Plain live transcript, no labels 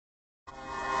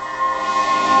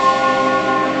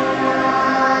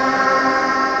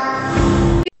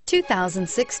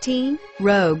2016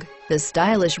 Rogue. The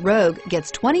stylish Rogue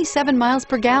gets 27 miles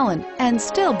per gallon and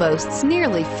still boasts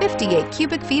nearly 58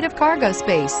 cubic feet of cargo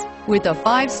space. With a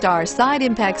 5-star side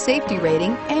impact safety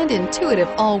rating and intuitive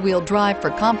all-wheel drive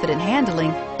for confident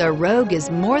handling, the Rogue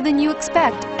is more than you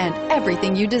expect and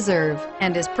everything you deserve,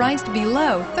 and is priced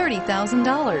below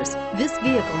 $30,000. This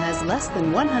vehicle has less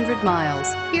than 100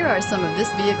 miles. Here are some of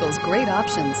this vehicle's great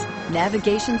options: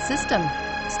 navigation system,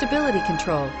 stability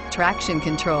control, traction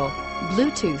control,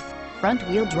 Bluetooth,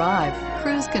 front-wheel drive,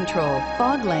 cruise control,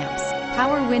 fog lamps,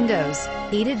 power windows,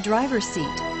 heated driver's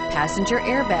seat, passenger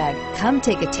airbag. Come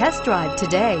take a test drive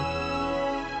today.